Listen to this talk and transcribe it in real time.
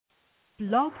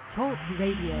Blog Talk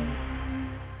Radio.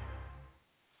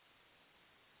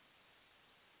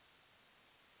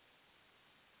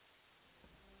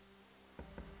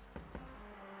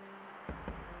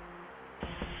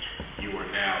 You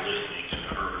are now listening to The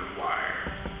Urban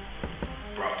Wire,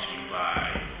 brought to you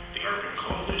by the Urban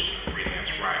Coalition of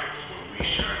Freelance Writers, where we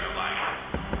shine a light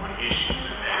on issues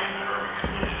impacting the urban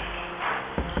community.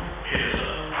 Hit us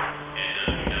up at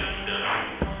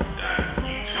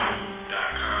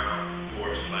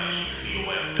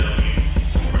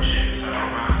www.youtube.com/UCOFW or check us out on MySpace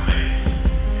at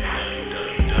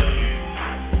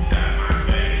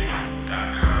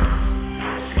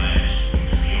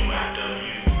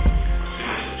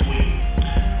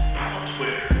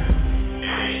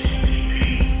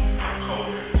www.myspace.com/UCOFW.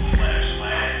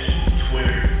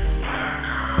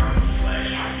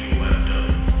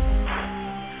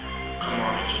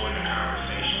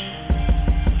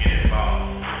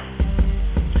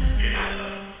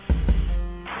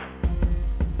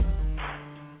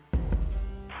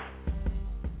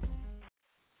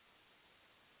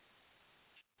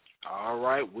 All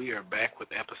right, we are back with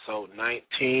episode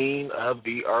 19 of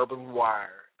The Urban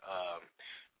Wire.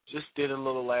 Just did a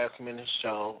little last-minute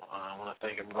show. I want to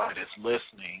thank everybody that's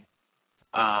listening.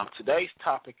 Today's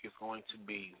topic is going to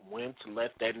be when to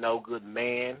let that no-good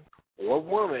man or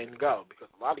woman go, because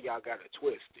a lot of y'all got it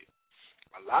twisted.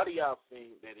 A lot of y'all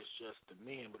think that it's just the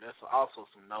men, but there's also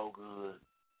some no-good,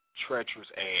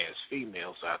 treacherous-ass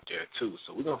females out there, too.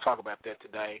 So we're going to talk about that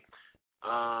today.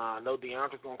 I know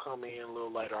Deandre's going to come in a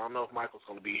little later. I don't know if Michael's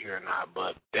going to be here or not,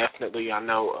 but definitely I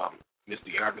know Miss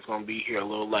Deandre's going to be here a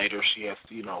little later. She has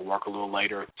to, work a little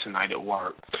later tonight at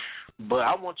work. But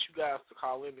I want you guys to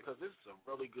call in because this is a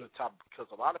really good topic, because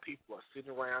a lot of people are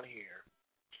sitting around here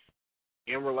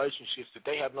in relationships that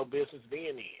they have no business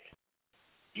being in.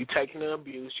 You taking the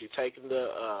abuse, you're taking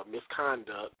the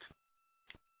misconduct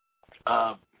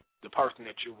of the person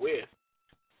that you're with,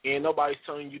 and nobody's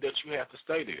telling you that you have to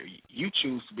stay there. You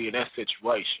choose to be in that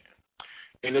situation.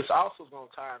 And it's also going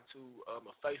to tie into a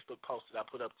Facebook post that I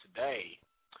put up today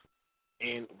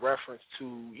in reference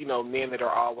to, men that are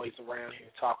always around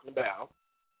here talking about,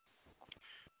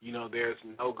 there's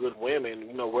no good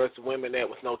women. Where's the women at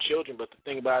with no children? But the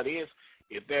thing about it is,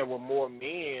 if there were more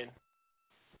men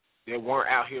that weren't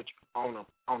out here on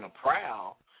a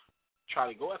prowl, try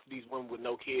to go after these women with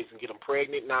no kids and get them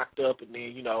pregnant, knocked up, and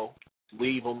then,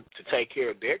 leave them to take care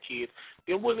of their kids,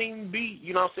 there wouldn't even be,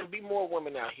 be more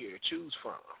women out here to choose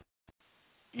from.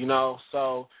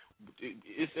 So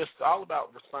it's just all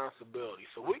about responsibility.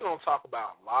 So we're going to talk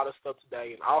about a lot of stuff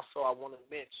today, and also I want to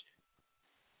mention,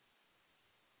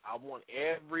 I want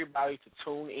everybody to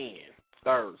tune in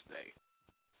Thursday,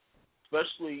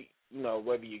 especially,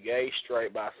 whether you're gay,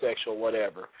 straight, bisexual,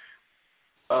 whatever.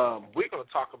 We're going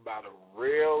to talk about a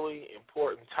really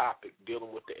important topic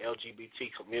dealing with the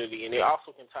LGBT community, and it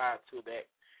also can tie to that,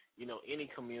 any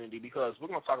community, because we're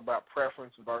going to talk about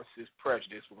preference versus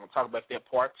prejudice. We're going to talk about that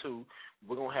part 2.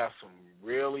 We're going to have some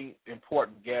really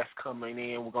important guests coming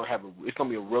in. It's going to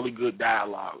be a really good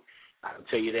dialogue. I can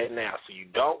tell you that now, so you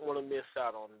don't want to miss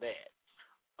out on that.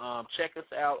 Check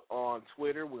us out on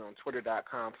Twitter. We're on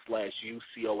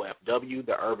twitter.com/UCOFW,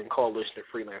 the Urban Coalition of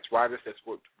Freelance Writers. That's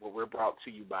what we're brought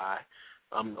to you by,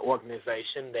 an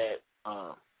organization that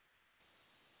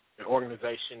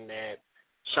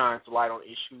shines light on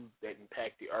issues that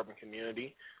impact the urban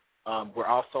community. We're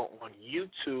also on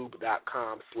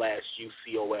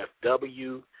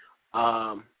youtube.com/UCOFW.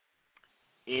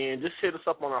 And just hit us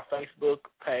up on our Facebook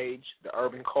page, the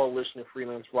Urban Coalition of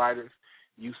Freelance Writers,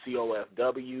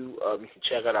 UCOFW. You can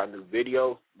check out our new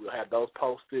videos. We'll have those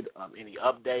posted, any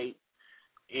update,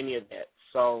 any of that.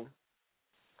 So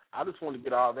I just want to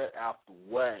get all that out the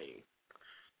way.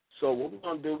 So what we're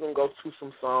going to do, we're going to go through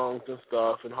some songs and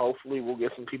stuff, and hopefully we'll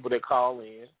get some people that call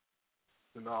in.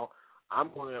 I'm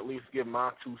going to at least give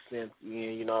my 2 cents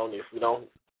in, and if we don't,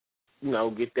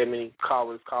 get that many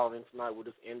callers calling in tonight, we'll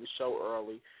just end the show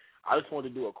early. I just want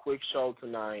to do a quick show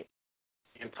tonight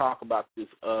and talk about this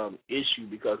issue,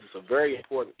 because it's a very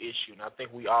important issue, and I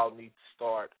think we all need to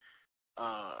start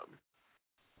a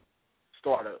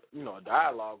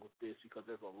dialogue with this, because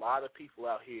there's a lot of people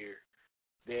out here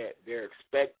that they're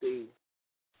expecting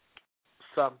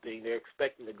something, they're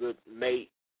expecting a good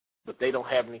mate, but they don't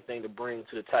have anything to bring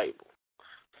to the table.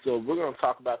 So we're going to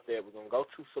talk about that. We're going to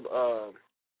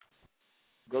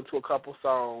go to a couple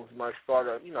songs. We might start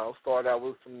out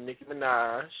with some Nicki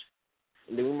Minaj.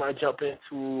 And then we might jump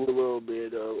into a little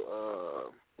bit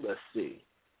of,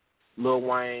 Lil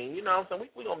Wayne. What I'm saying?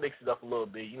 We're going to mix it up a little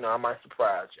bit. I might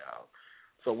surprise y'all.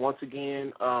 So once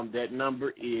again, that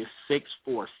number is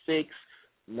 646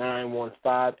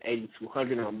 915-8200.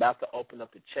 I'm about to open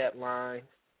up the chat line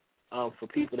for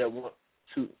people that want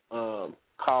to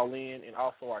call in, and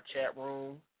also our chat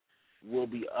room will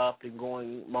be up and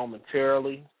going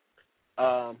momentarily.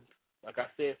 Like I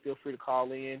said, feel free to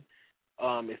call in.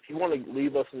 If you want to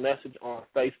leave us a message on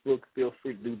Facebook, feel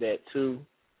free to do that too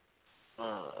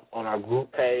on our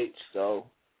group page. So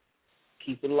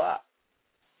keep it locked.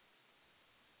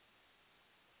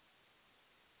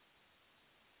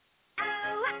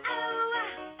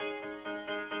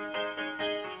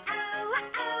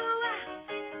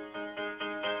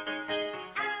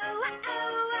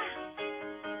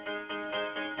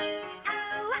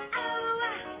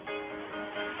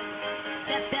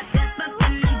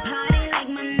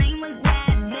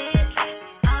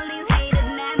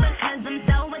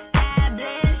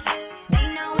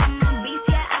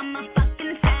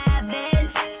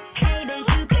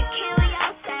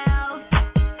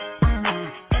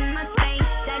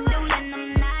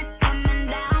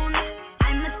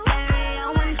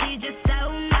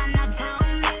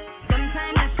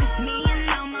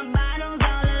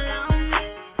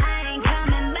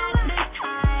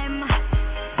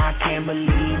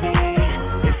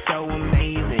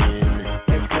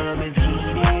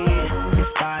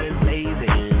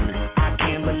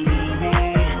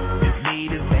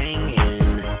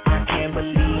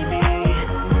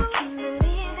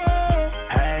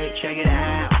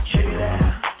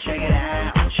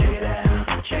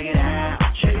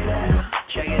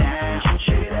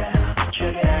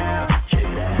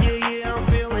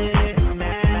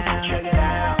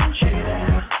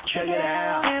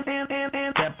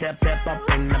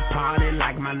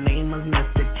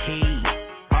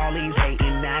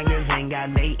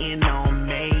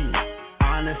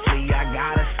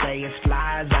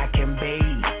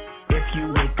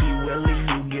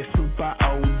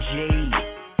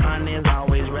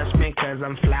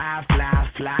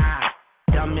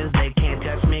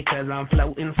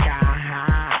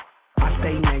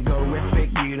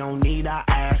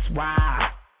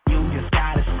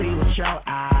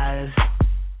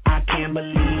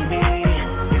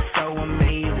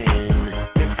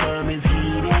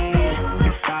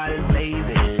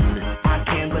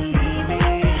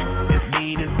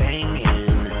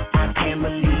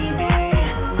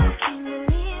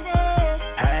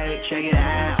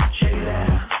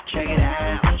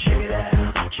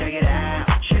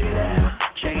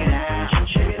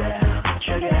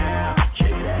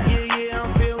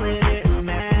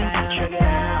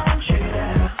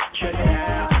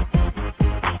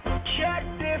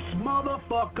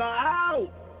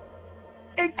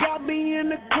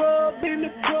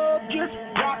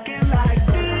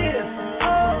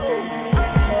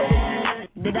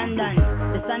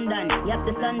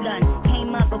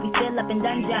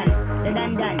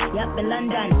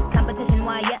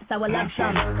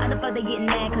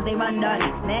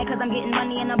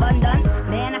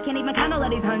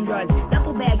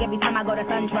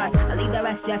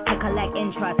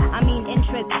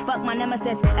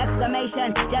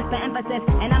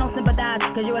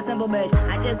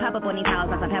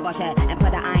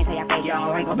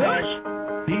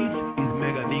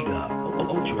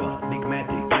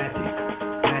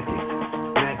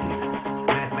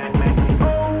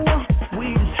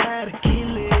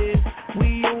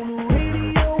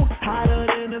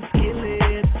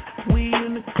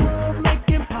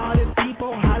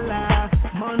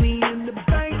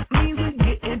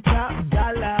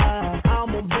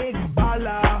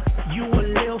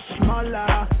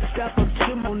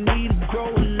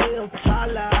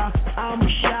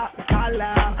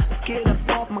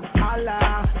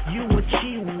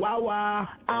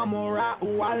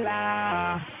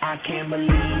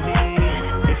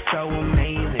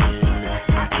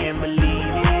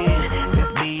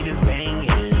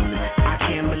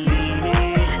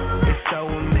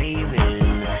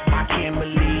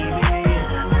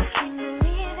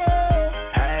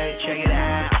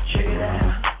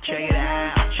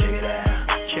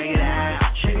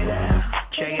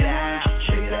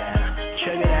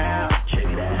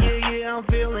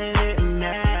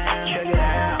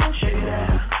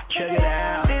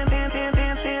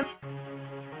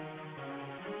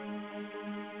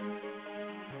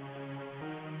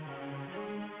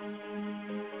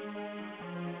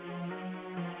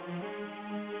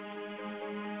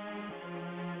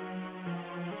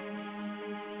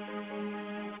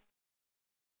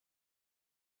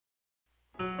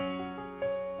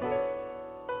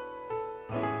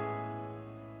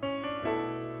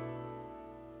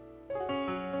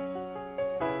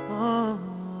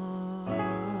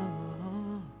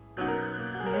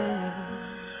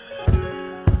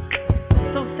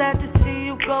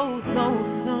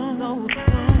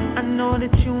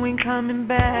 you ain't coming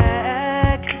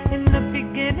back. In the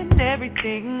beginning,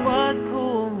 everything was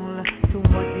cool.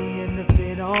 Toward the end of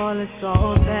it all, it's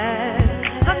all bad.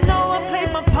 I know I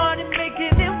played my part in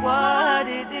making it what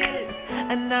it is,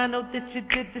 and I know that you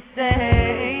did the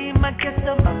same. I guess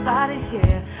I'm out of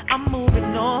here, I'm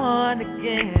moving on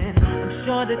again. I'm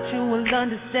sure that you will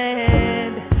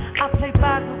understand. I play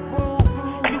by the rules,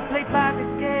 you play by the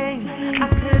game. I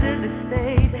couldn't have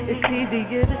stayed, it's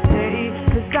easier to say,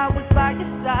 cause I was by your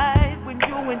side when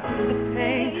you went through the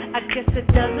pain. I guess it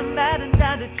doesn't matter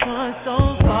now that you're so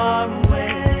far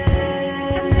away.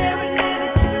 And every day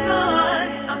that you're gone,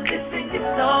 I'm missing you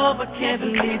so, I can't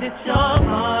believe that you're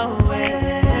far away.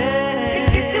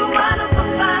 Can't get you out of my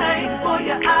mind, boy,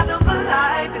 you're out of my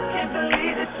life. I can't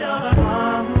believe that you're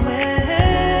far away.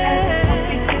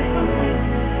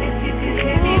 If you could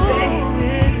hear me,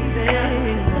 baby,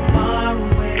 far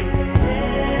away.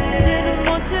 Didn't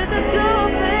want you to go,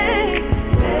 babe.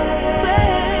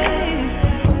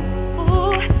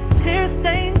 Ooh, tear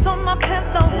stains on my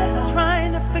pillow,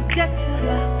 trying to forget you.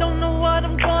 Don't know what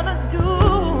I'm gonna do.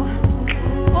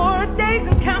 4 days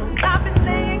and counting, I've been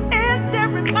laying and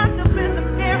staring myself in the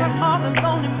mirror, all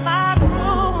alone in my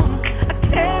room. I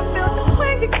can't feel the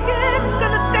way again.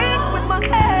 Gonna dance with my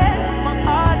head. My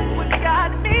heart is what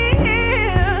got me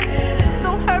here. So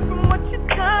hurt from what you've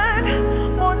done,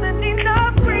 more than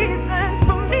enough reasons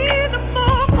for me to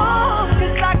move on.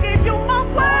 Cause I gave you my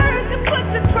word and put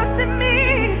your trust in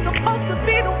me. Supposed to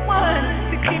be the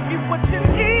one to give you what you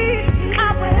need.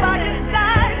 I was by your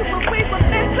side when we were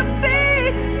meant to be.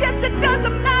 Yes, it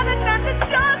doesn't matter now that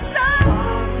you're so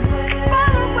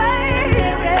far away.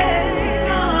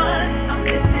 I'm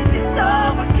missing you so,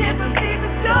 I can't believe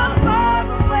that you're far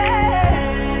away.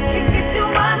 Can't get you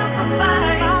out of my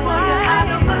mind, boy, you're out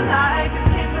of my life. I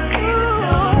can't believe that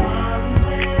you're far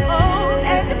away. Oh,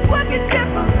 and it would be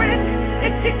different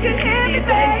if you could hear me,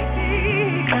 baby.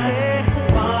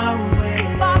 Far away,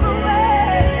 far away.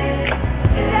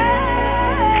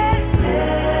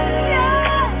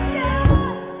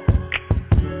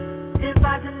 If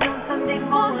I'd have known Sunday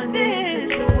morning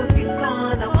you would be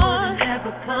gone, I would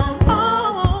never come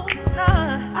home.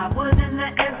 I wouldn't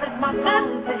have answered my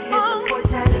phone to hear the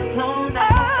voice had its tone. I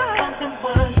thought something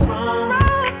was wrong,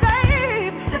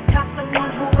 babe. To tell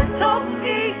someone who had told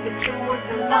me that you was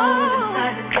alone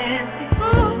inside the dancing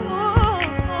room.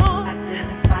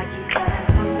 Identified you as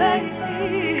my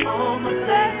baby, oh my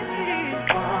baby,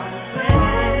 far away.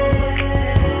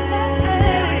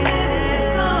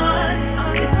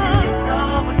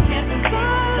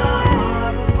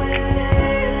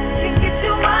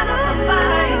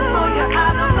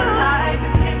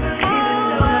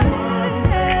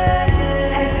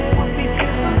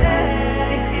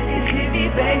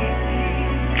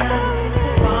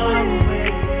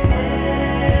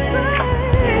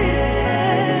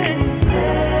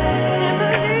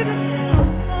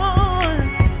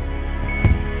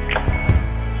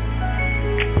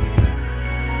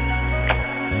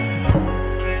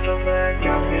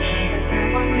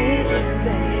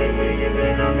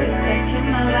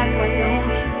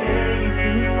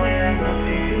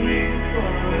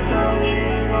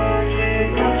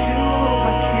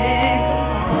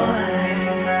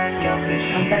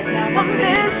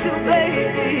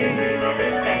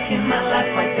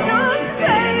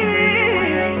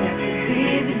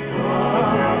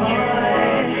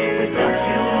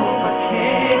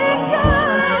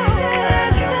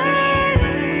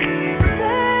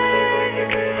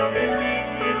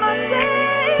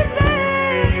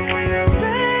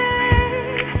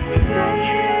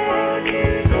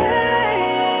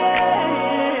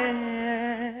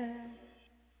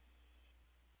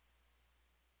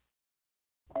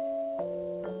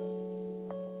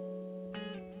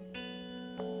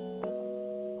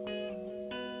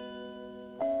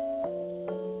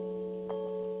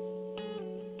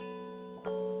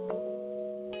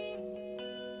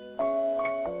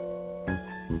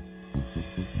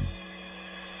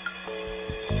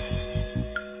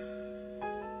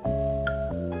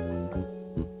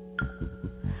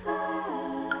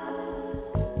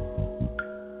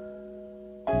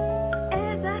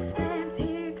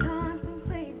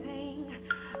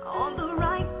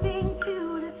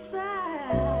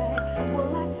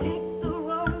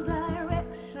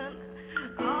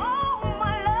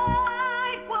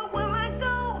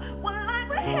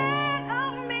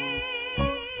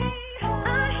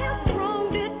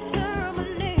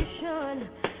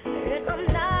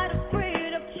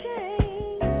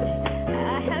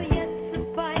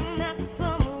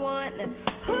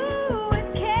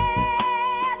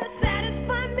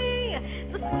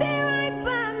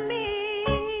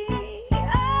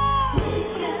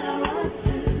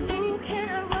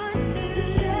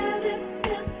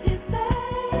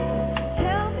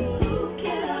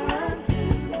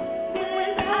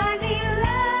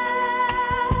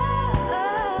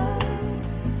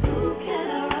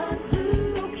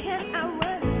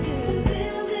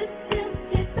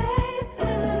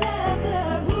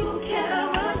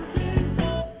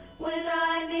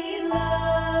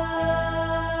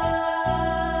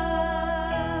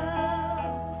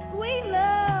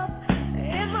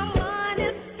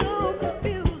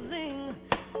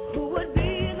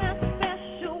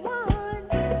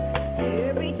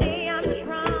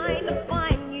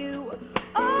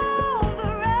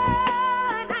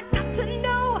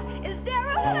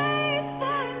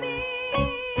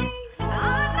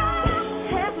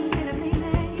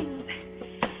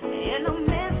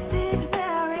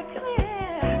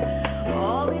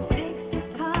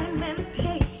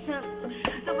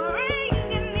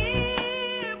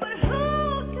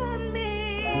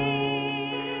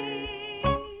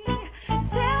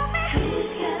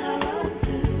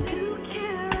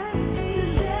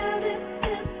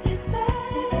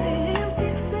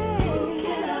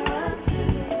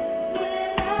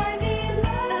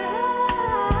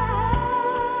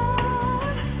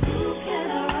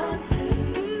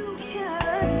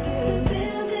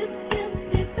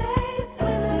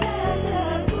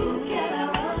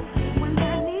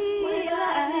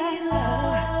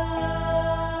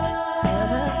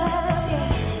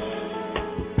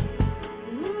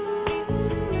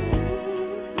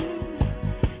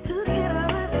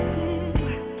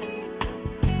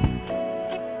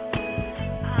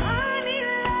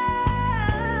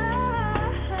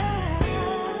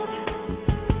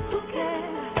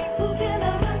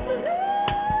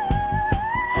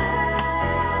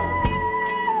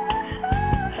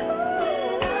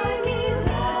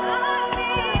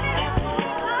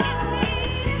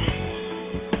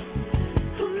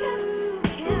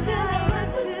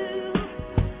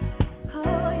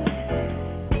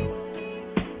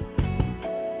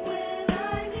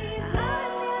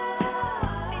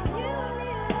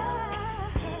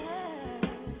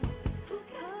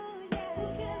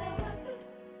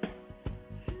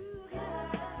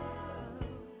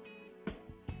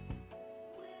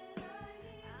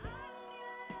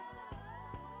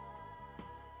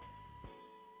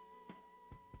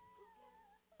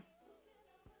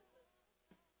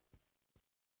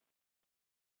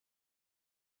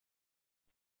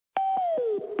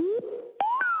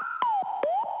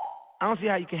 I don't see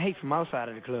how you can hate from outside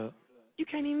of the club. You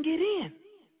can't even get in.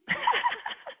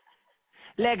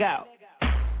 Leg out.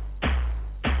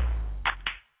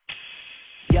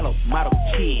 Yellow model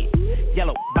kid,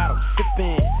 yellow bottle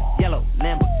sipping, yellow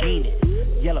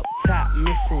Lamborghini, yellow top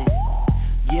missing.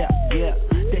 Yeah,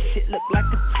 that shit look like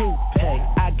a toupee.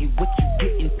 I get what you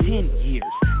get in 10 years,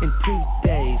 in 2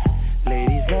 days.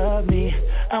 Ladies love me,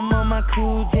 I'm on my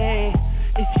cool J.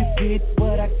 If you get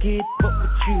what I get, what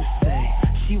would you say?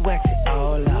 She wax it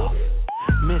all off,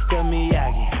 Mr.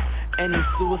 Miyagi. And the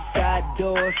suicide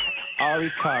doors,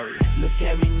 Ari Kari. Look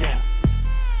at me now,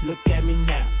 look at me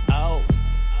now, oh.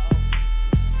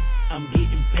 I'm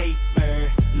getting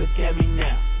paper, look at me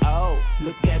now, oh.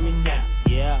 Look at me now,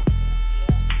 yeah.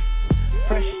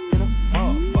 Fresh in a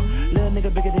motherfucker. Little nigga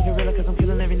bigger than gorilla, cause I'm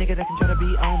killing every nigga that can try to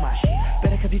be on my shit.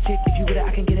 Better cuff your chick, if you with it,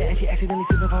 I can get it. And she accidentally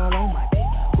slipped and fall on my dick.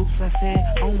 Oops, I said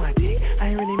on my dick.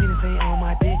 I ain't really mean to say on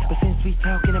my dick, but since we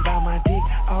talking about my dick,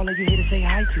 all of you here to say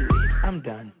hi to it. I'm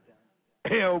done.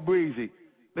 Hell, Breezy,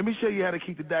 let me show you how to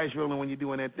keep the dice rolling when you're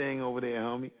doing that thing over there,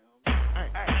 homie.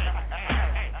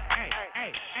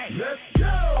 Let's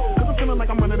go! Cause I'm feeling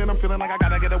like I'm running and I'm feeling like I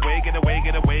gotta get away.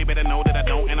 Better know that I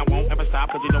don't and I won't ever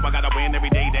stop, cause you know I gotta win every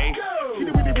day. Go! She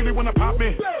really wanna pop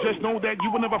me. Go! Just know that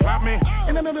you will never flop me.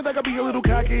 And I know that I gotta be a little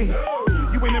cocky.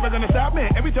 No! You ain't never gonna stop me.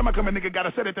 Every time I come a nigga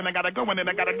gotta set it, then I gotta go and then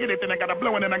I gotta get it, then I gotta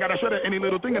blow and then I gotta shut it. Any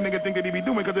little thing a nigga think that he be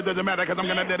doing, cause it doesn't matter, cause I'm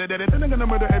gonna dead it. Then I'm gonna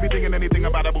murder everything and anything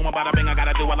about a boom, about a bing. I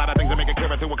gotta do a lot of things to make it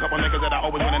clearer to a couple niggas that I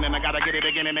always win and then I gotta get it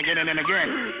again and again and again.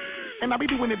 And I be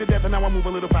doing it to death, and now I move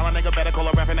a little foul. A nigga better call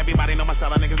a rap, and everybody know my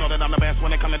style. Niggas know that I'm the best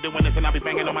when it come to doing this. And I be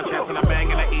banging on my chest, and I bang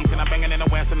in the east, and I banging in the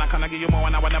west. And I kinda give you more,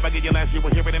 and I would never give you less. You will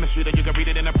hear it in the street, or you can read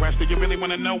it in the press. Do you really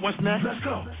wanna know what's next? Let's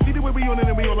go. See the way we on it,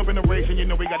 and we all up in the race. And you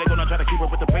know we gotta go now, try to keep up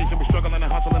with the pace. And we struggling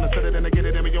and hustling and set it and to get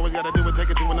it. And we always gotta do it,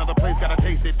 take it to another place. Gotta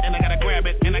taste it, and I gotta grab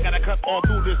it, and I gotta cut all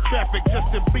through this traffic just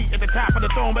to be at the top of the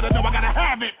throne. But I know I gotta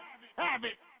have it, have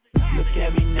it. Look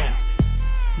at me now,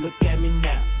 look at me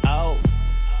now, oh.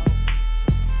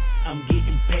 I'm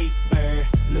getting paper,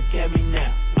 look at me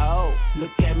now, oh.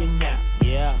 Look at me now,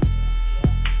 yeah.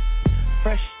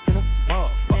 Fresh to the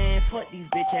motherfucker. Man, fuck these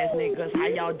bitch ass niggas, how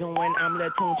y'all doing? I'm Lil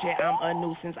Tunche, I'm a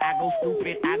nuisance. I go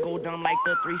stupid, I go dumb like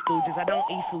the Three Stooges. I don't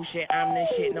eat sushi, I'm the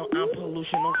shit, no I'm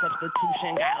pollution, no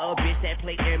substitution. Got a bitch that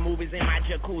play in movies in my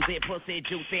jacuzzi, pussy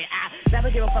juicy. I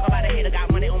never give a fuck about a hater,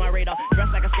 got money on my radar,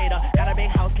 dressed like a skater. Got a big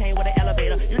house, came with an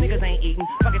elevator. You niggas ain't eating,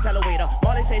 fucking tell a waiter.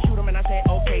 All they say shoot 'em and I say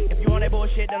okay. If you on that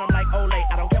bullshit, then I'm like ole.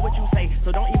 I don't care what you say,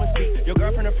 so don't even speak. Your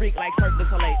girlfriend a freak like Cirque du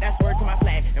Soleil. That's word to my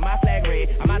flag, and my flag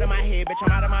red. I'm out of my head, bitch,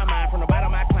 I'm out of my mind. From the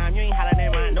bottom I climb, you ain't hotter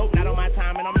than mine. Nope, not on my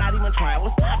time, and I'm not even trying.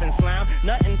 What's poppin', slime?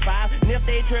 Nothing 5. And if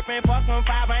they trippin', fuck them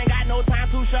 5. I ain't got no time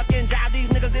to shuck and jive. These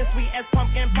niggas this sweet as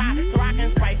pumpkin pie. So I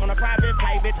can Sprite on a private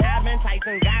flight, bitch. I've been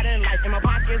Tyson, got in life. And my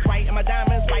pocket's right, and my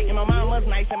diamonds white, and my mama's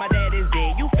nice, and my dad is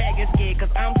dead. You faggot scared, cause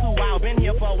I'm too wild. Been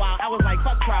here for a while. I was like,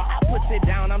 fuck trial. I put it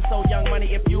down. I'm so young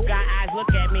money. If you got eyes,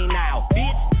 look at me now,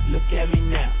 bitch. Look at me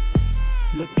now.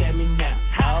 Look at me now.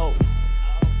 Oh.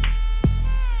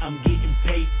 I'm getting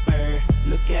paper.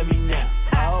 Look at me now.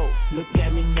 Oh. Look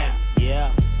at me now.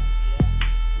 Yeah.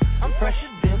 I'm fresher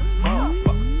than a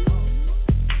motherfucker.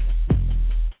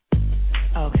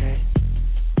 Okay.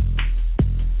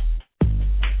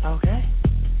 Okay.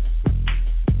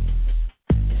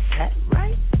 Is that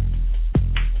right?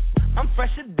 I'm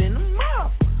fresher than a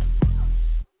motherfucker.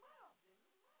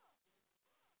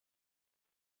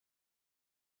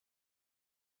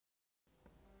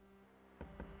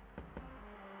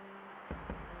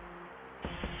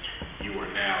 You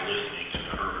are now listening to the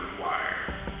Urban Wire,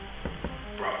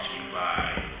 brought to you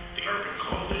by the Urban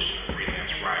Coalition of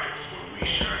Freelance Writers, where we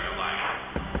shine a light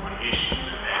on issues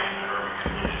impacting the urban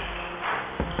community.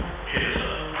 Hit us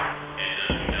up at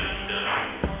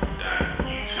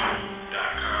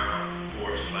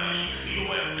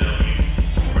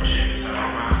www.youtube.com/UCOFW or check us out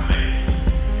on MySpace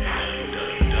at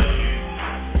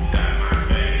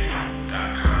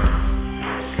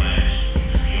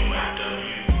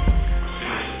www.myspace.com/UCOFW.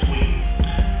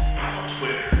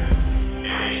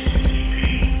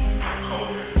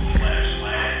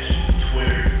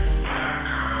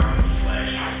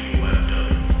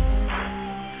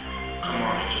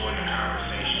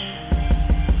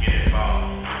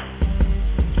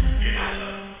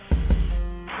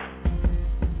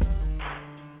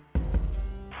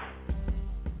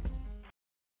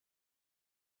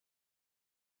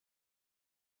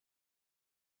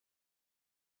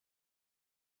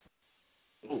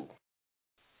 Ooh.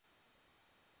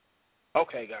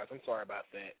 Okay, guys, I'm sorry about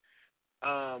that.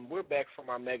 We're back from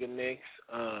our mega mix.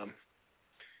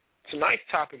 Tonight's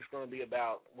topic is going to be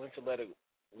about when to let a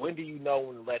when do you know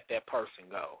when to let that person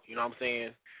go? You know what I'm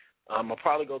saying? I'll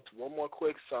probably go to one more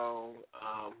quick song,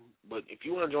 but if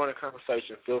you want to join the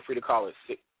conversation, feel free to call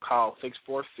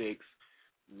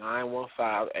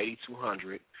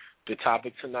 646-915-8200. The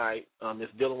topic tonight is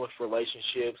dealing with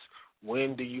relationships.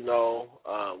 When do you know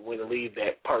when to leave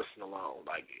that person alone?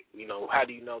 Like, you know, how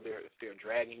do you know if they're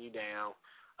dragging you down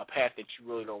a path that you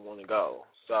really don't want to go?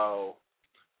 So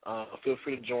feel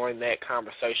free to join that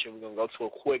conversation. We're going to go to a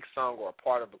quick song or a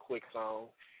part of a quick song.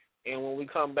 And when we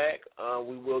come back,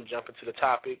 we will jump into the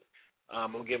topic.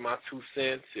 I'm going to give my 2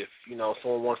 cents. If, you know,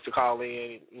 someone wants to call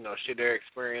in, you know, share their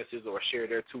experiences or share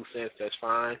their 2 cents, that's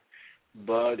fine.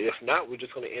 But if not, we're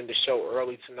just going to end the show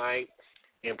early tonight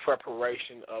in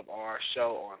preparation of our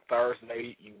show on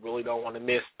Thursday. You really don't want to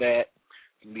miss that.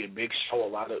 It's going to be a big show. A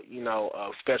lot of, you know,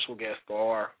 special guests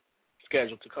are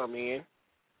scheduled to come in.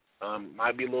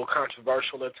 Might be a little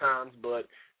controversial at times, but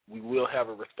we will have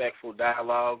a respectful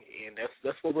dialogue, and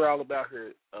that's what we're all about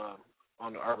here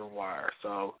on the Urban Wire.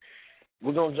 So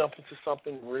we're going to jump into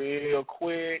something real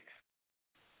quick,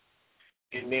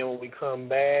 and then when we come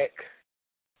back,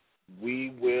 we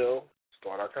will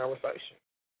start our conversation.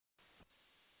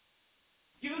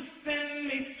 You send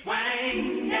me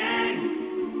swinging,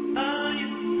 oh, you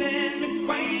send me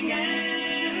swinging.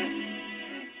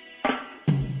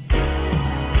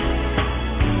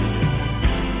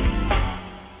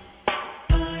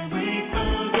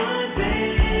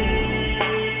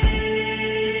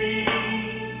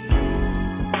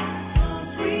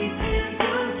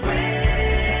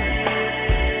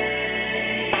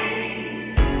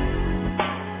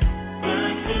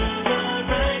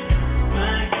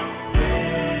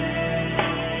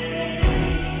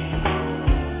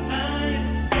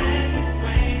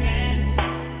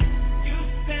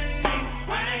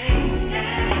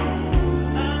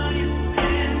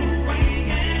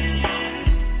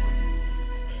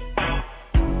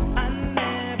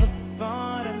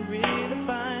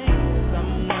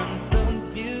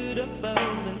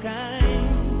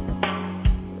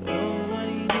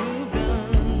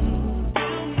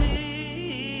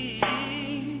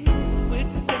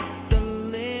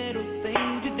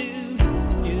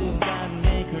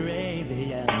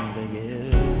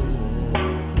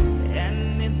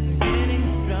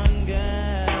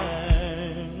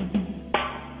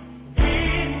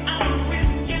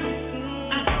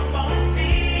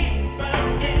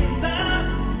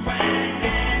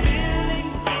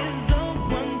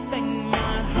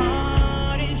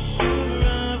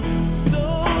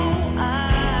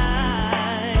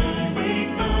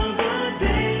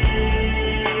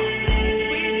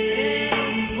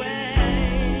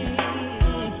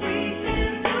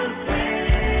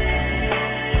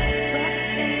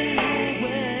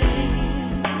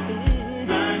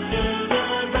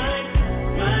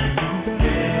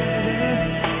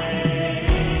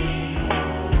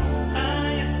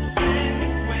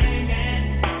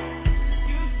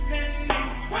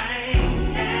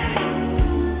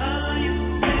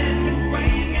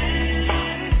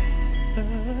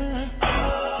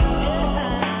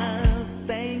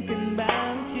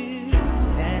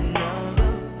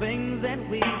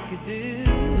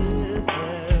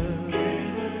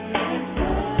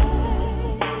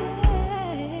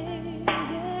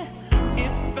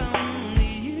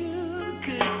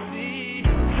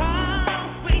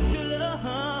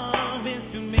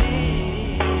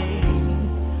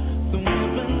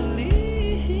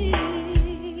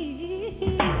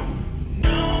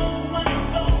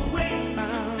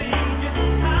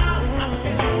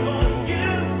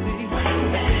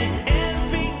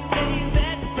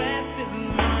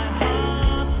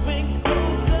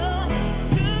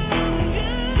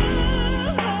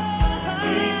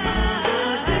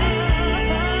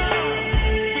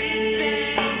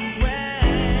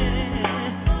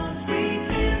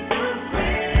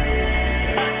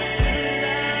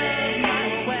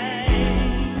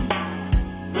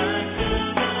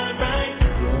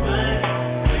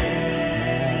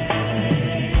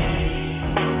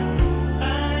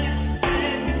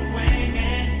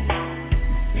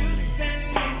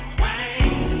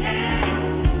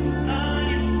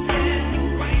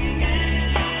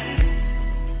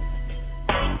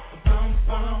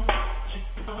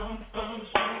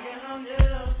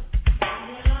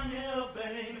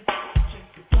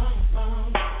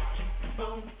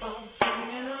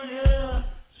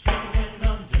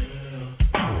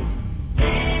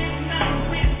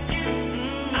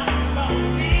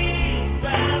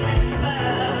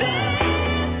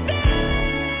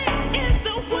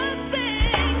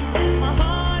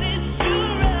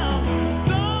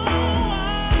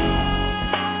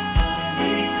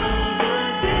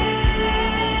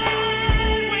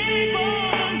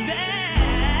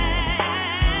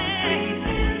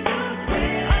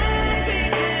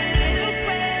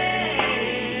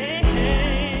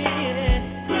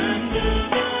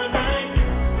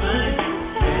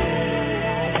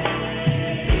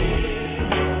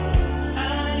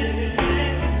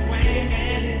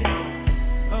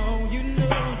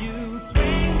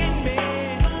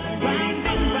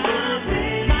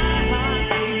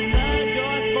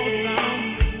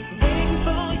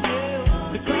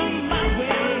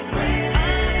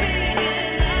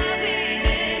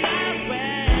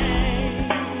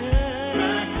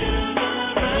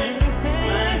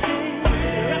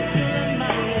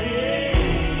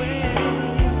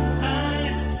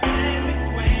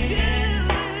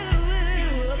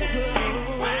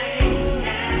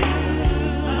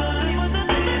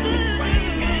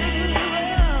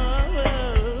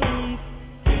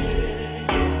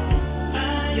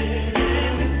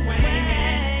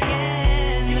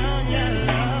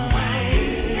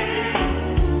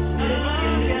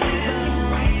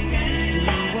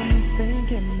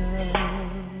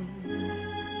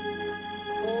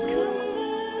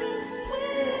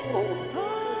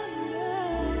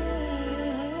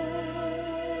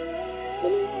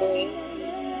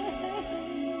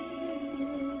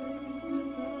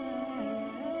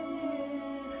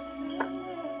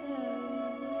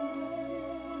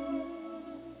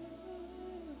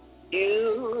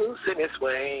 You sing this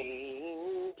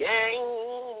swing gang.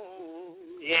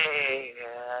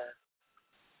 Yeah.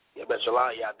 Yeah, but a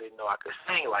lot of y'all didn't know I could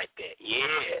sing like that.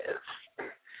 Yes.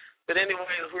 But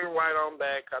anyways, we're right on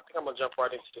back. I think I'm going to jump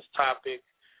right into this topic.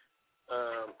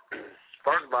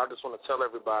 First of all, I just want to tell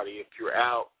everybody, if you're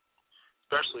out,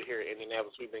 especially here in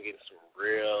Indianapolis, we've been getting some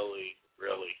really,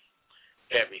 really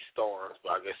heavy storms,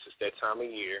 but I guess it's that time of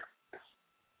year.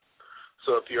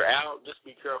 So if you're out, just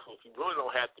be careful. If you really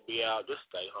don't have to be out, just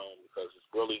stay home because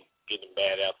it's really getting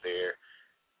bad out there.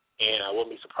 And I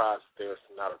wouldn't be surprised if there's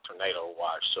not a tornado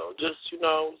watch. So just,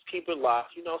 keep it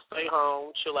locked. Stay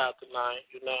home, chill out tonight,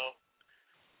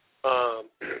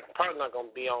 Probably not going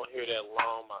to be on here that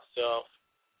long myself.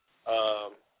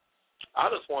 I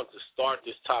just wanted to start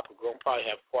this topic. We're going to probably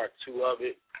have part 2 of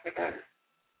it.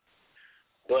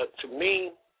 But to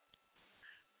me,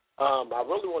 I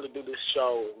really want to do this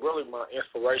show. Really, my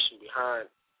inspiration behind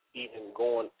even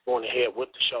going ahead with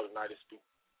the show tonight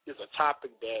is a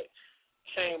topic that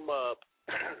came up.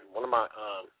 One of my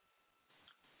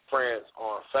friends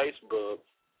on Facebook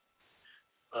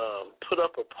put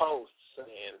up a post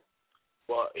saying,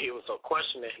 well, it was a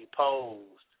question that he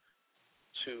posed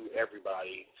to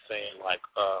everybody saying, like,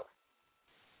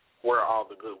 where are all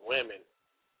the good women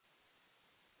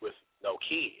with no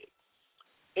kids?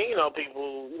 And,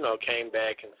 people, came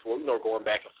back and forth, going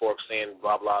back and forth saying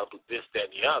blah, blah, this,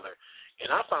 that, and the other. And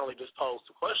I finally just posed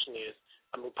the question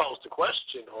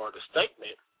or the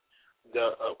statement.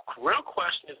 The real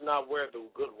question is not where the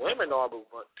good women are, but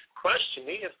the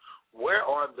question is, where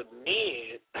are the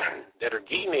men that are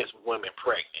getting these women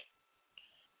pregnant?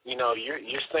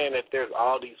 You're saying that there's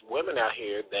all these women out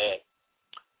here that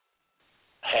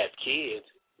have kids.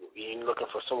 You're looking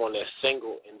for someone that's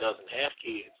single and doesn't have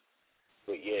kids,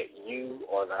 but yet you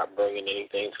are not bringing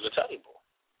anything to the table.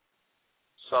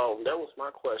 So that was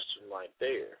my question right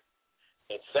there.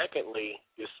 And secondly,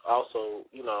 it's also,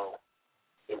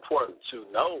 important to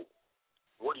know,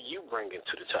 what are you bringing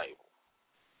to the table?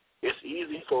 It's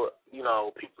easy for,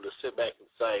 people to sit back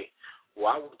and say,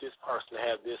 why would this person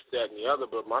have this, that, and the other?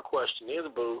 But my question is,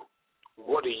 boo,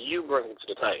 what are you bringing to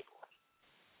the table?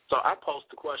 So I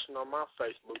posted the question on my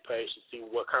Facebook page to see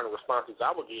what kind of responses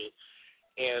I would get.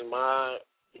 And my,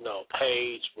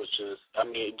 page was just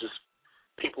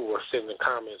people were sending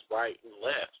comments right and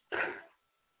left.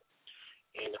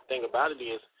 And the thing about it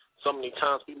is, so many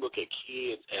times we look at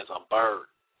kids as a burden,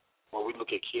 or we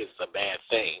look at kids as a bad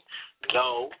thing.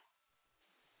 No,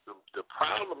 the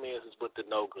problem is with the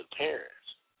no good parents,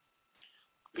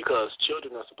 because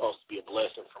children are supposed to be a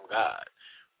blessing from God.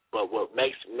 But what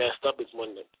makes it messed up is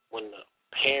when the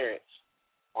parents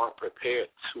aren't prepared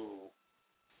to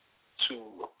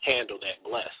handle that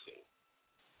blessing.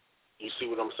 You see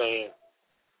what I'm saying?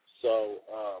 So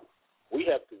we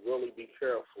have to really be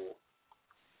careful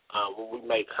when we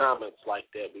make comments like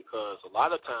that, because a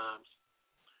lot of times,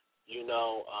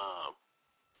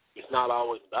 it's not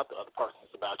always about the other person.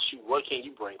 It's about you. What can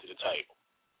you bring to the table?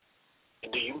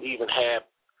 And do you even have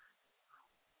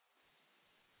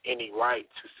any right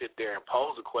to sit there and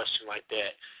pose a question like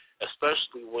that,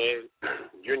 especially when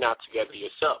you're not together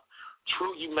yourself?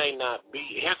 True, you may not be.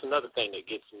 Here's another thing that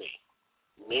gets me.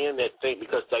 Men that think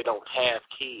because they don't have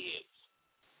kids,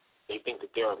 they think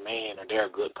that they're a man or they're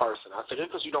a good person. I said,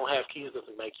 just because you don't have kids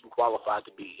doesn't make you qualified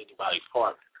to be anybody's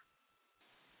partner.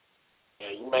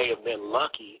 And you may have been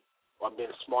lucky or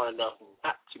been smart enough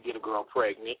not to get a girl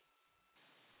pregnant.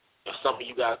 And some of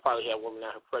you guys probably have women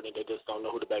out here pregnant that just don't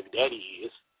know who the baby daddy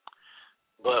is.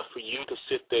 But for you to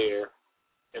sit there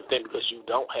and think because you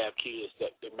don't have kids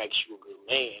that makes you a good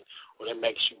man or that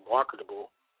makes you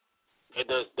marketable, that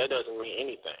doesn't mean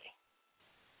anything.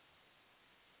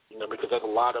 Because there's a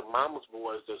lot of mama's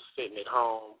boys that's sitting at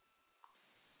home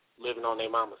living on their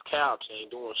mama's couch and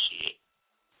ain't doing shit.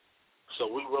 So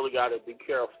we really got to be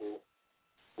careful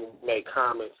when we make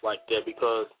comments like that,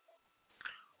 because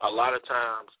a lot of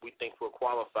times we think we're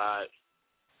qualified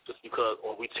just because,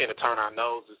 or we tend to turn our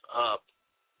noses up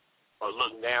or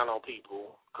look down on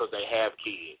people because they have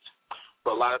kids.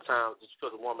 But a lot of times just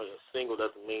because a woman is single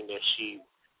doesn't mean that she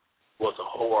was a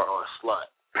whore or a slut.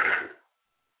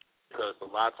 Because a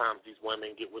lot of times these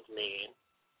women get with men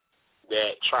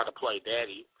that try to play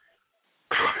daddy,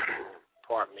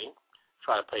 try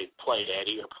to play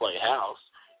daddy or play house,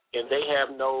 and they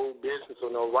have no business or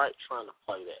no right trying to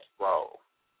play that role.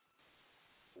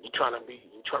 You're trying to be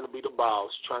the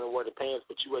boss, you're trying to wear the pants,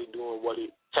 but you ain't doing what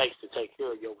it takes to take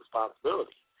care of your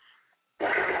responsibility.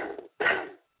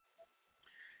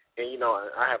 And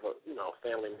I have a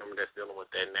family member that's dealing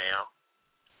with that now,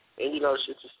 and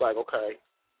it's just like, okay,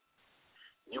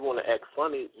 you want to act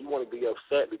funny, you want to be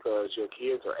upset because your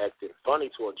kids are acting funny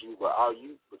towards you, but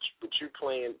you're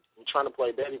trying to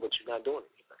play daddy, but you're not doing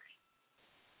anything.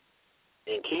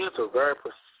 And kids are very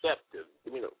perceptive.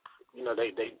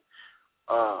 They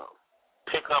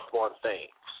pick up on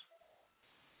things.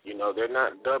 They're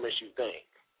not dumb as you think,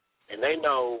 and they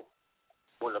know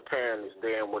when the parent is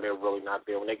there and when they're really not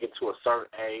there. When they get to a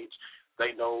certain age,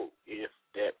 they know if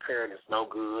that parent is no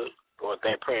good or if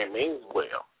that parent means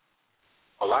well.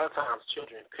 A lot of times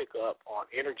children pick up on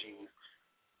energies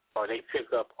or they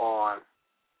pick up on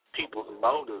people's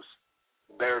motives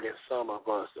better than some of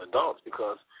us adults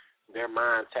because their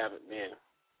minds haven't been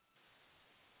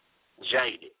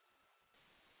jaded,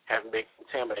 haven't been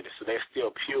contaminated, so they're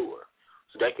still pure.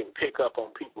 So they can pick up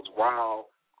on people's raw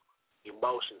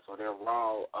emotions or their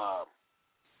raw,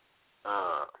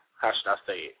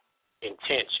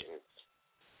 intentions.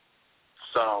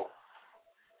 So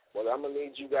what I'm going to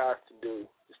need you guys to do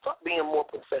is start being more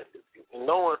perceptive and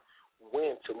knowing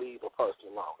when to leave a person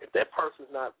alone. If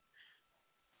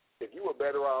you were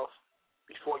better off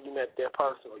before you met that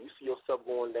person or you see yourself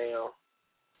going down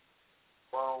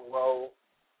wrong road,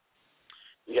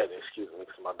 you got to excuse me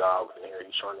because my dog's in here.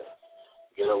 He's trying to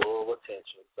get a little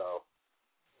attention. So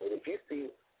if you see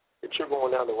that you're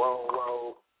going down the wrong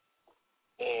road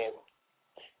and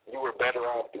you were better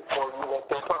off before you met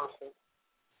that person,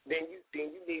 then you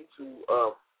need to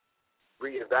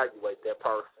reevaluate that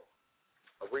person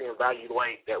or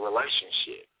reevaluate that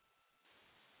relationship.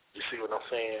 You see what I'm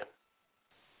saying?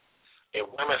 And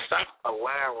women, stop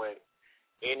allowing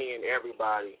any and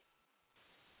everybody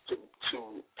to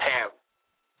have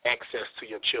access to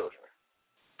your children.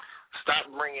 Stop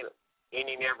bringing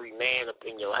any and every man up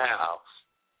in your house,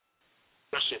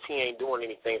 especially if he ain't doing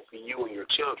anything for you or your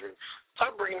children.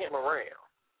 Stop bringing him around.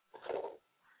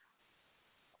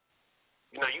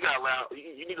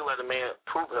 You need to let a man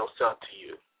prove himself to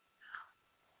you.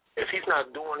 If he's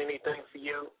not doing anything for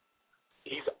you,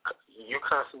 you're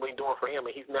constantly doing for him,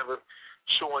 and he's never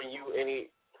showing you any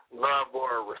love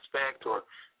or respect, or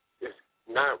is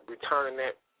not returning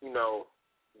that,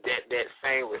 that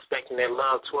same respect and that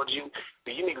love towards you,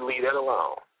 then you need to leave that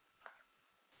alone.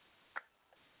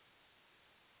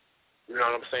 You know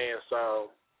what I'm saying?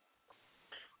 So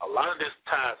a lot of this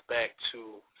ties back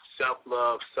to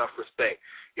self-love, self-respect.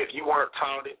 If you weren't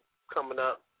taught it coming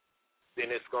up, then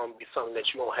it's going to be something that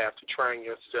you're going to have to train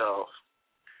yourself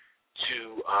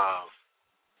to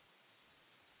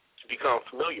become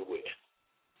familiar with.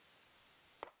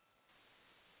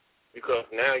 Because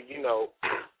now,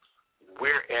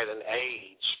 we're at an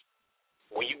age,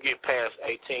 when you get past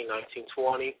 18, 19,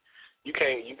 20, you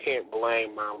can't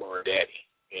blame mama or daddy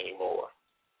anymore.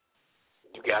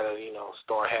 You got to,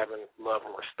 start having love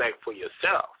and respect for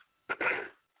yourself.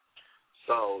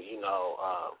 So,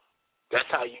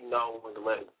 that's how you know when to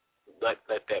let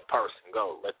that person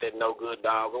go. Let that no good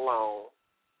dog alone.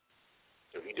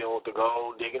 If you're dealing with the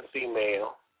gold digging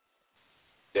female,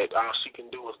 that all she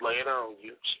can do is lay it on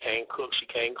you. She can't cook. She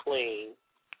can't clean.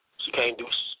 She can't do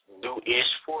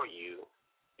ish for you.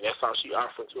 And that's all she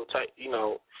offering to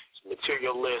it's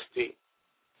materialistic,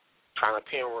 trying to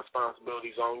pin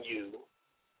responsibilities on you.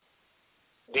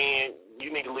 Then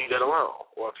you need to leave that alone.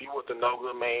 Or if you're with a no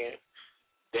good man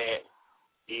that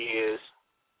is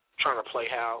trying to play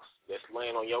house, that's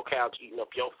laying on your couch, eating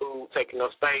up your food, taking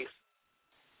up space,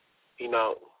 and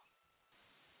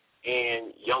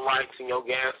your lights and your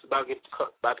gas is about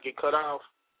to get cut off,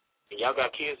 and y'all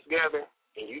got kids together,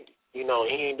 and he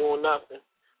ain't doing nothing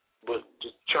but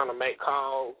just trying to make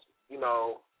calls,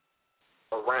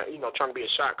 around, trying to be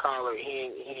a shot caller, he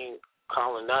ain't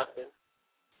calling nothing,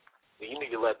 then you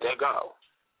need to let that go.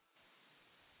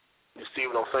 You see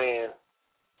what I'm saying?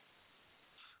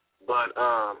 But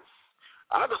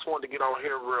I just wanted to get on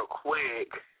here real quick.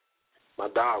 My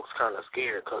dog's kind of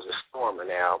scared because it's storming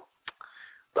out.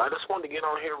 But I just wanted to get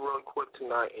on here real quick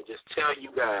tonight and just tell you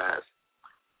guys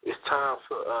it's time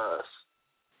for us.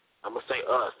 I'm going to say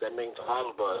us. That means all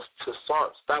of us to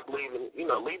stop leaving,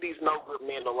 leave these no good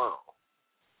men alone.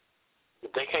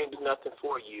 If they can't do nothing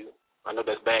for you, I know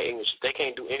that's bad English. If they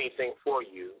can't do anything for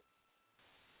you,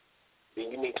 then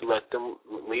you need to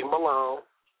leave them alone.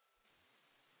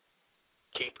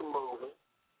 Keep them moving.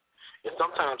 And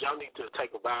sometimes y'all need to take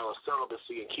a vow of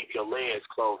celibacy and keep your legs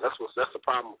closed. That's the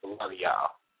problem with a lot of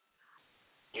y'all.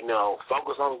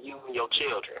 Focus on you and your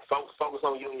children. Focus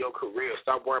on you and your career.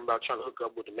 Stop worrying about trying to hook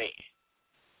up with a man.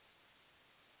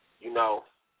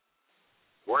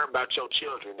 Worry about your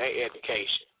children, their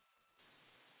education.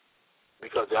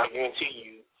 Because I guarantee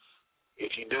you,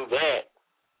 if you do that,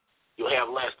 you'll have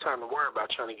less time to worry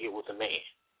about trying to get with a man.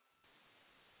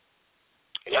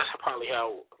 And that's probably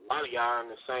how a lot of y'all are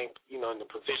in the same, in the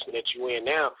position that you in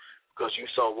now, because you're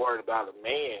so worried about a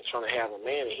man, trying to have a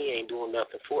man, and he ain't doing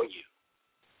nothing for you.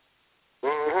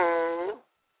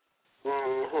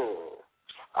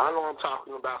 I know I'm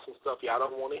talking about some stuff y'all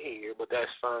don't want to hear, but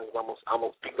that's fine. I'm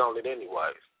gonna speak on it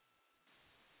anyways.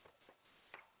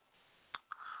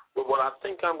 But what I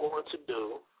think I'm going to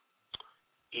do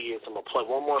is I'm going to play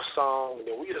one more song, and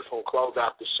then we just going to close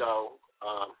out the show.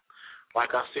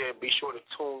 Like I said, be sure to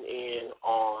tune in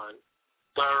on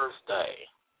Thursday.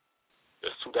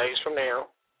 Just 2 days from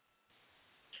now.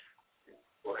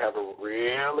 We'll have a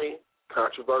really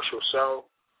controversial show.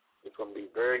 It's going to be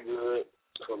very good.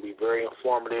 It's going to be very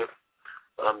informative.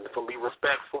 It's going to be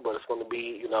respectful, but it's going to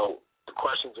be, the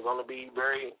questions are going to be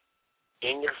very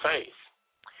in your face.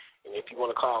 And if you want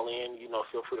to call in,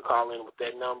 feel free to call in with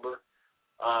that number.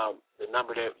 The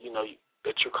number that,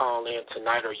 that you're calling in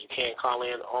tonight, or you can call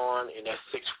in on, and that's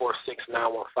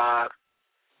 646-915-8200.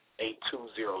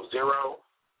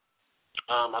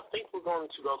 I think we're going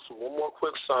to go to one more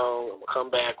quick song, and we'll come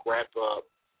back, wrap up,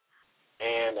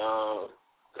 and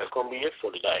that's going to be it for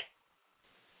today.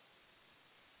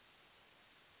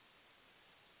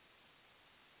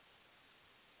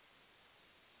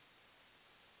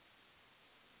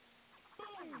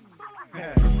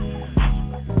 Yeah.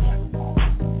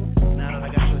 Now that I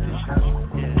got your attention,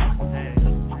 yeah, hey,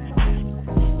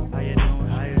 how you doing?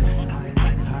 How you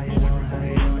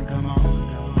doing? Come on,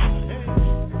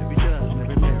 let me just, let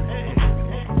me marry. Hey,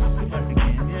 back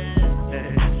again,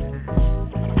 hey.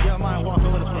 Y'all mind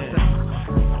walking with us for a second?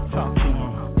 Talk to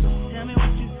him. Tell me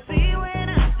what you see when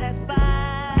I pass by.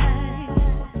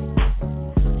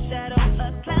 Shadow,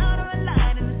 a cloud, or a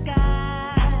line in the sky.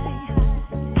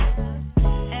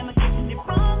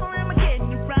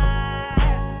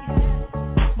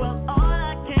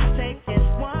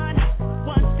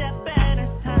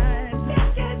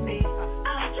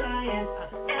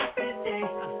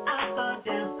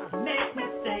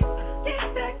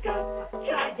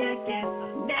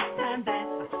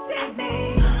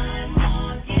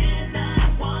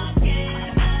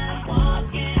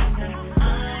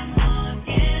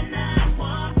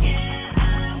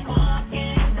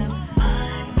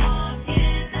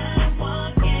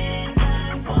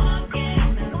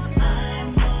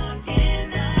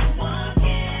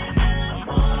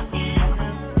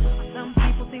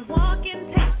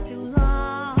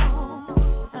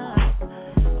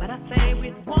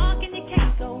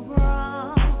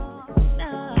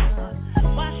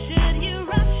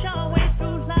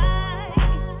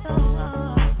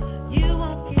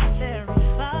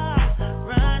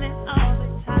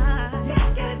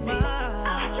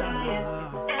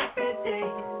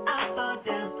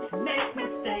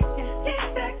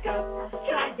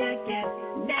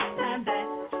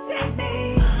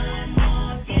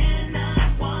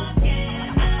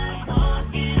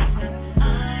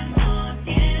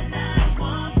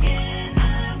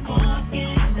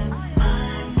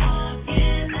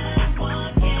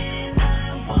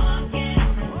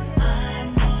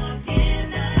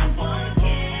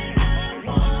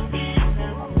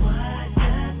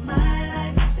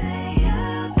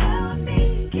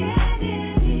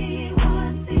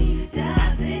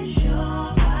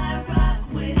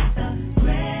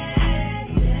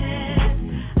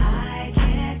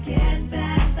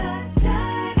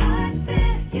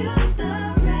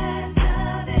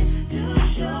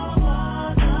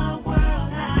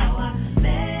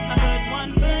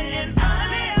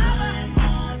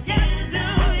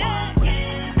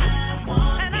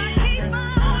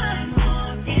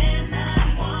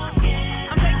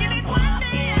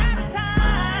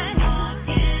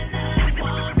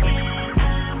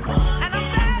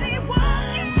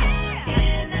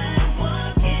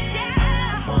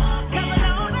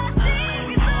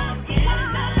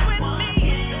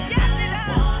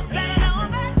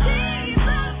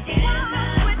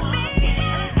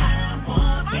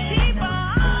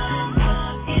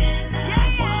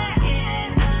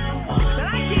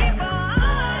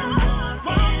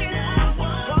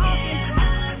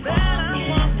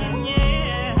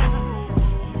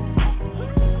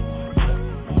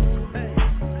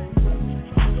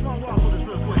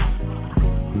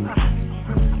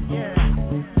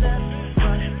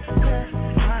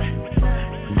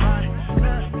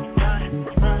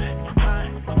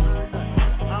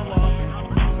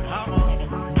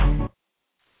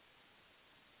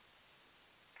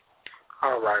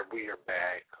 All right, we are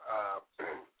back.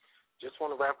 Just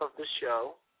want to wrap up the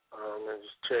show and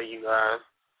just tell you guys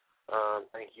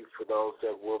thank you for those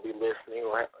that will be listening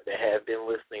or that have been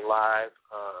listening live.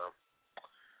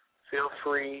 feel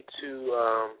free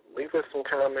to leave us some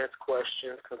comments,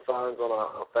 questions, concerns on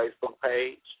our Facebook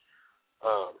page.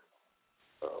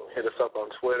 Hit us up on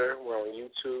Twitter. We're on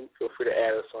YouTube. Feel free to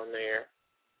add us on there.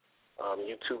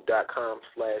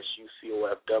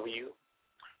 YouTube.com/UCOFW.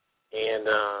 And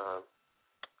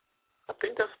I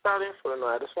think that's about it for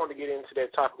tonight. I just wanted to get into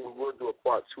that topic. We will do a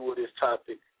part 2 of this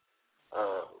topic.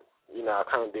 I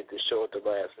kind of did this show at the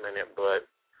last minute, but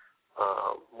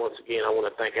once again, I want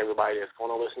to thank everybody that's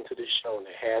going to listen to this show and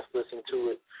that has listened to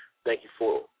it. Thank you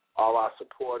for all our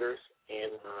supporters,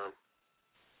 and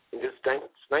just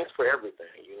thanks for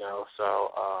everything,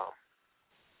 So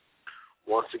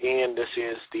once again, this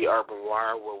is the Urban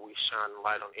Wire, where we shine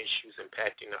light on issues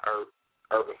impacting the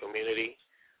urban community.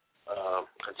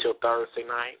 Until Thursday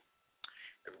night,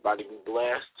 everybody be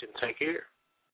blessed and take care.